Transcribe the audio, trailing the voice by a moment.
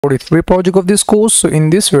43 project of this course. So in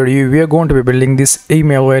this video we are going to be building this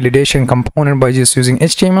email validation component by just using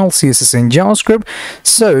HTML, CSS and JavaScript.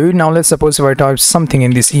 So now let's suppose if I type something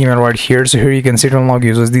in this email right here, so here you can see it unlock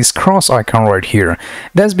uses this cross icon right here.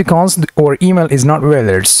 That's because our email is not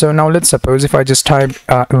valid. So now let's suppose if I just type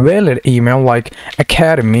a valid email like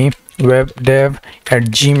academy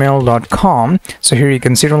webdev@gmail.com. so here you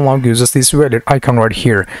can see log uses this valid icon right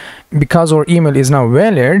here. Because our email is now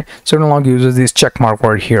valid, so log uses this check mark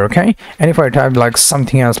right here. Okay, and if I type like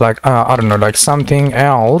something else, like I don't know, like something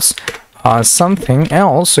else, so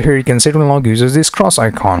here you can see log uses this cross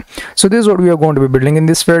icon. So this is what we are going to be building in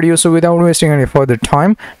this video. So without wasting any further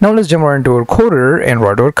time, now let's jump right into our coder and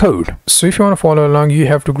write our code. So if you want to follow along, you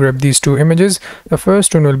have to grab these two images. The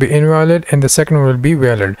first one will be invalid and the second one will be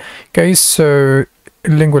valid. Okay, so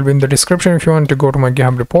link will be in the description if you want to go to my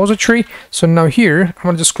GitHub repository. So now here I'm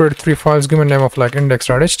gonna just create 3 files, give a name of like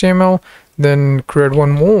index.html, then create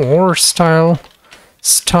one more style.css,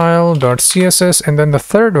 and then the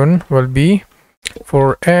third one will be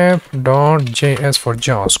for app.js for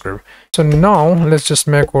JavaScript. So now let's just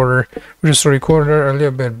make our visual recorder a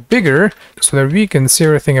little bit bigger so that we can see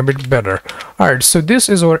everything a bit better. Alright, so this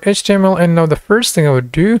is our HTML, and now the first thing I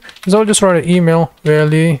would do is I'll just write an email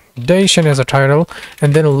validation as a title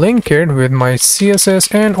and then link it with my CSS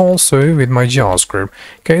and also with my JavaScript.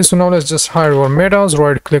 Okay, so now let's just hide our metas,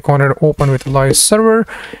 right click on it, open with live server,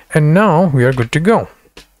 and now we are good to go.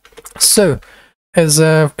 So as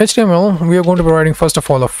HTML, we are going to be writing first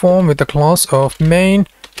of all a form with the class of main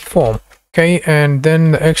form. Okay, and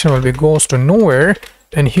then the action will be goes to nowhere,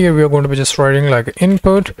 and here we are going to be just writing like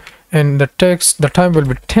input, and the text, the type will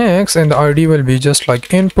be text, and the ID will be just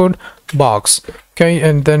like input box. Okay,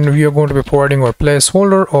 and then we are going to be providing our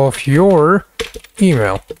placeholder of your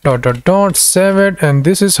email save it, and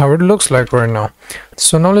this is how it looks like right now.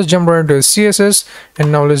 So now let's jump right into CSS, and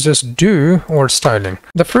now let's just do our styling.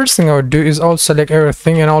 The first thing I would do is I'll select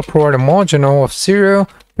everything and I'll provide a margin of 0,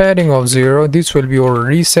 padding of 0. This will be our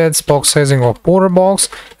resets, box sizing of border box,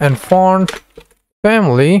 and font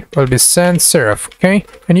family will be sans serif. Okay,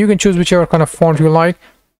 and you can choose whichever kind of font you like.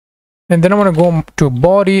 And then I'm going to go to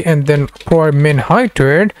body and then provide min height to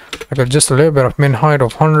it, like just a little bit of min height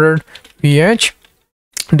of 100 ph.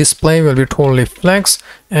 Display will be totally flex,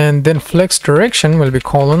 and then flex direction will be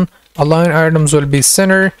colon, align items will be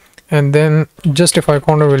center, and then justify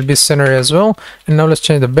corner will be center as well. And now let's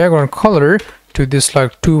change the background color to this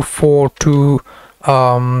like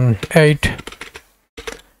 2428,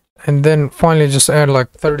 and then finally just add like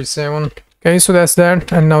 37. Okay, so that's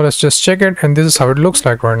that, and now let's just check it, and this is how it looks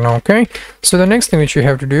like right now. Okay, so the next thing which you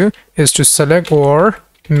have to do is to select our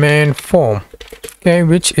main form, okay,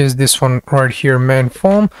 which is this one right here, main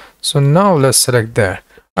form. So now let's select that.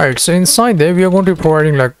 All right, so inside there we are going to be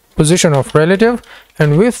providing like position of relative,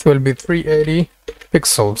 and width will be 380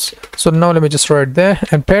 pixels. So now let me just write there,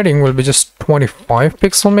 and padding will be just 25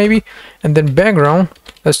 pixel maybe, and then background,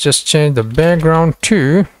 let's just change the background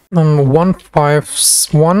to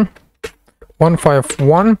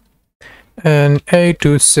 151 and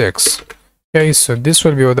 826. Okay, so this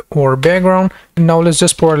will be our background. And now let's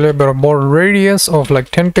just put a little bit of border radius of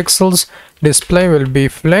like 10 pixels. Display will be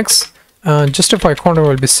flex, justify corner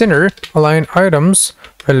will be center, align items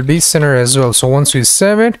will be center as well. So once we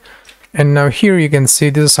save it, and now here you can see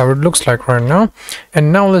this is how it looks like right now.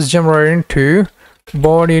 And now let's jump right into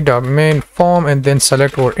body.main form and then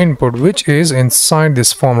select our input, which is inside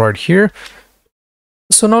this form right here.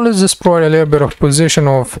 So now let's just provide a little bit of position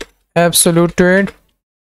of absolute to it.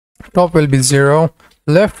 Top will be 0,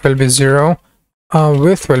 left will be 0,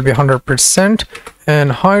 width will be 100%,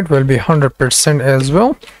 and height will be 100% as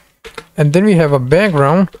well. And then we have a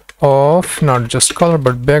background of not just color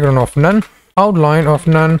but background of none, outline of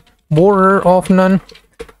none, border of none,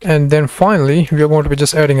 and then finally we are going to be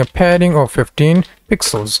just adding a padding of 15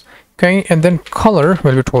 pixels. Okay, and then color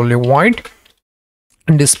will be totally white.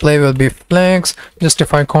 Display will be flex,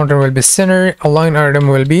 justify content will be center, align item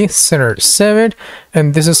will be center. Save it,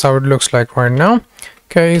 and this is how it looks like right now.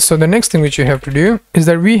 Okay, so the next thing which you have to do is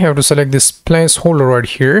that we have to select this placeholder right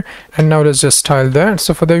here, and now let's just style that.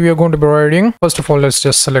 So for that we are going to be writing, first of all let's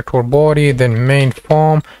just select our body, then main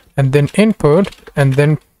form, and then input, and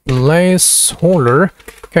then placeholder.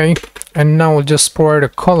 Okay, and now we'll just provide a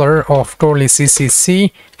color of totally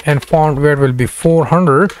CCC, and font weight will be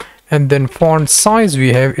 400, and then font size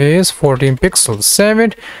we have is 14 pixels. Save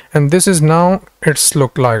it, and this is now it's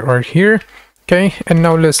look like right here. Okay, and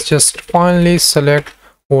now let's just finally select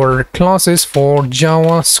our classes for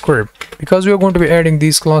JavaScript, because we are going to be adding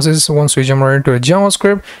these classes once we jump right into a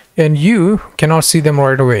JavaScript, and you cannot see them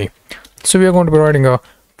right away. So we are going to be writing a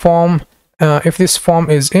form if this form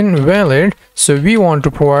is invalid, so we want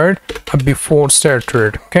to provide a before stat to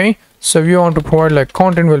it. Okay, so we want to provide like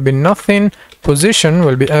content will be nothing, position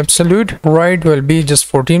will be absolute, right will be just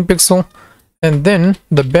 14 pixel, and then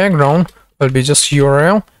the background will be just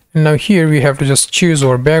URL. And now here we have to just choose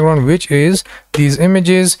our background, which is these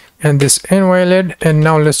images and this invalid. And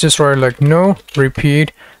now let's just write like no,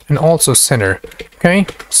 repeat, and also center. Okay,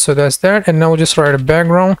 so that's that. And now just write a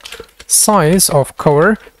background size of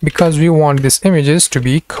cover, because we want these images to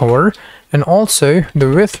be cover, and also the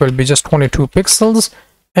width will be just 22 pixels,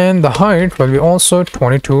 and the height will be also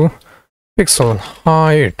 22 pixel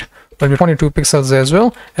height. Will be 22 pixels as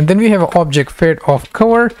well. And then we have an object fit of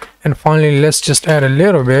cover, and finally let's just add a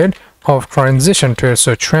little bit of transition to it.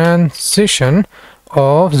 So transition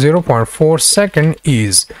of 0.4 second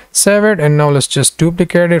is save it. And now let's just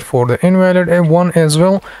duplicate it for the invalid one as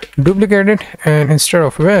well. Duplicate it, and instead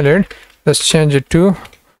of valid, let's change it to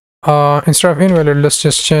instead of invalid, let's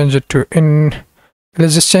just change it to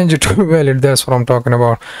valid. That's what I'm talking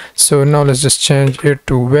about. So now let's just change it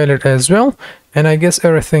to valid as well. And I guess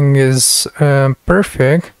everything is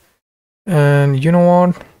perfect. And you know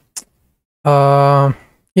what,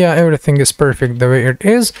 yeah, everything is perfect the way it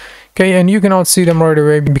is. Okay, and you cannot see them right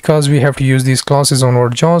away because we have to use these classes on our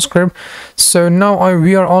JavaScript. So now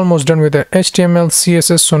we are almost done with the HTML,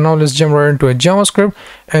 CSS. So now let's jump right into a JavaScript,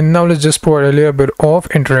 and now let's just provide a little bit of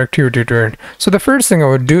interactivity to it. So the first thing I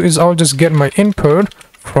would do is I'll just get my input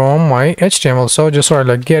from my HTML. So I'll just write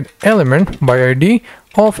like get element by ID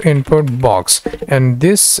of input box, and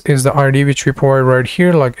this is the ID which we provide right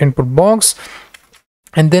here, like input box.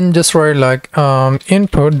 And then just write like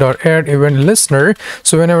input.add event listener.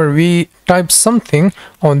 So whenever we type something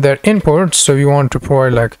on that input, so we want to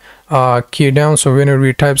provide like key down. So whenever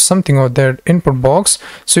we type something on that input box,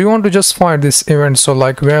 so you want to just fire this event. So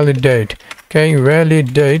like validate. Okay,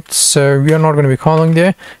 validate. So we are not going to be calling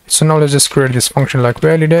there. So now let's just create this function like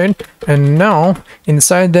validate, and now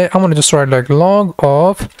inside there I'm going to just write like log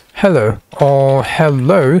of hello or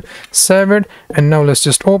hello, save it. And now let's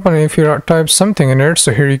just open it. If you type something in it,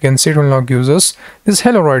 so here you can see it will now gives us this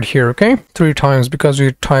hello right here. Okay, 3 times because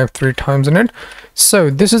we typed 3 times in it. So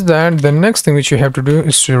this is that. The next thing which you have to do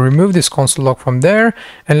is to remove this console log from there,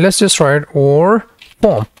 and let's just write or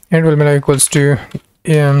form. It will be now equals to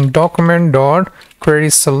document dot query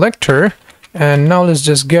selector. And now let's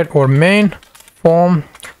just get our main form,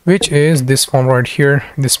 which is this form right here,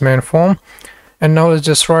 this main form. And now let's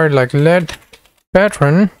just write like let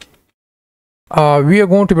pattern. We are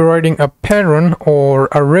going to be writing a pattern or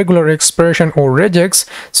a regular expression or regex.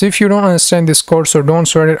 So if you don't understand this code, so don't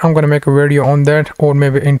sweat it. I'm going to make a video on that, or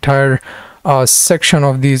maybe entire section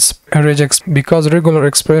of these regex, because regular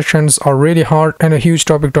expressions are really hard and a huge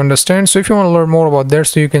topic to understand. So if you want to learn more about that,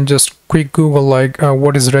 so you can just quick Google like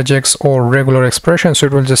what is regex or regular expression, so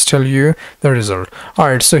it will just tell you the result. All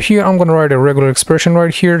right, so here I'm going to write a regular expression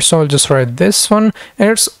right here. So I'll just write this one, and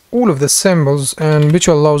it's all of the symbols, and which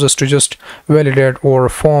allows us to just validate our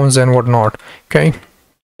forms and whatnot. Okay,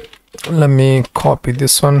 let me copy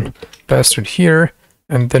this one, paste it here,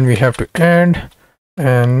 and then we have to add.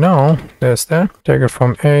 And now there's that. Take it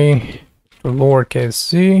from A to lowercase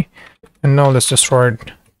z, and now let's just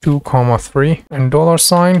write 2,3 and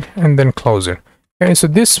 $sign, and then close it. Okay, so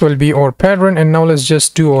this will be our pattern. And now let's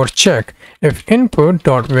just do our check. If input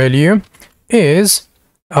dot value is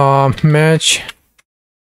match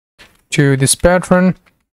to this pattern,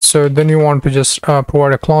 so then you want to just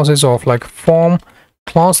provide a classes of like form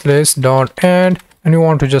class list dot add, and you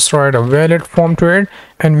want to just write a valid form to it.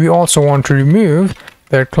 And we also want to remove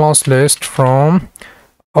that class list from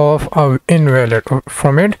of invalid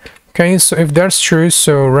from it. Okay, so if that's true,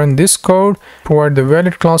 so run this code, provide the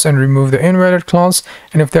valid class and remove the invalid class.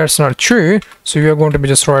 And if that's not true, so we are going to be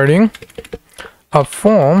just writing a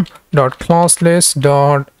form dot class list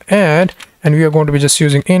dot add, and we are going to be just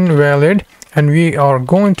using invalid, and we are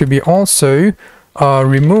going to be also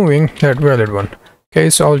removing that valid one. Okay,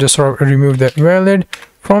 so I'll just remove that valid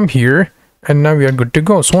from here, and now we are good to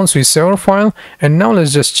go. So once we save our file, and now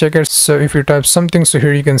let's just check it. So if you type something, so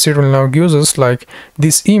here you can see it will now gives us like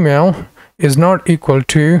this email is not equal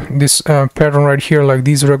to this pattern right here, like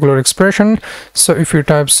these regular expression. So if you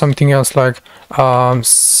type something else like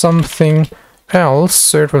something else,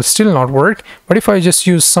 so it will still not work. But if I just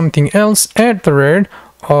use something else at the rate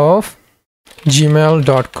of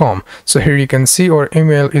gmail.com, so here you can see our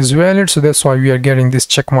email is valid, so that's why we are getting this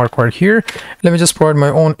check mark right here. Let me just provide my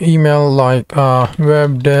own email like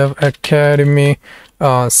webdev academy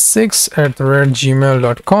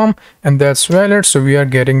 6@gmail.com, and that's valid, so we are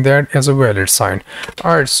getting that as a valid sign.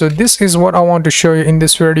 All right, so this is what I want to show you in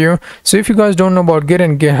this video. So if you guys don't know about Git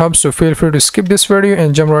and GitHub, so feel free to skip this video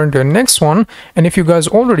and jump right into the next one. And if you guys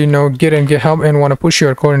already know Git and GitHub and want to push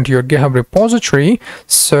your code into your GitHub repository,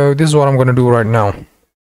 so this is what I'm going to do right now.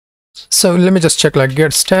 So let me just check like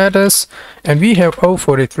git status, and we have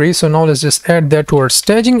 043. So now let's just add that to our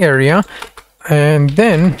staging area and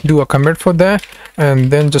then do a commit for that,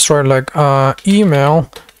 and then just write like email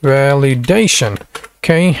validation.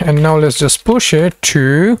 Okay, and now let's just push it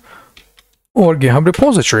to our GitHub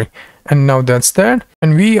repository, and now that's that,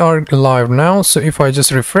 and we are live now. So if I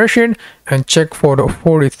just refresh it and check for the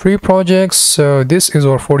 43 projects, so this is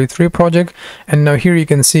our 43 project, and now here you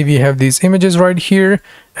can see we have these images right here,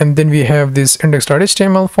 and then we have this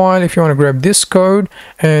index.html file if you want to grab this code,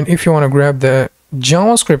 and if you want to grab the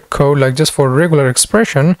JavaScript code like just for regular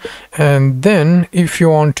expression, and then if you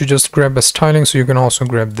want to just grab a styling, so you can also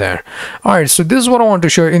grab that. All right, so this is what I want to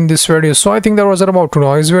show in this video. So I think that was it about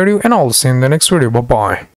today's video, and I'll see you in the next video. Bye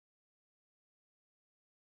bye.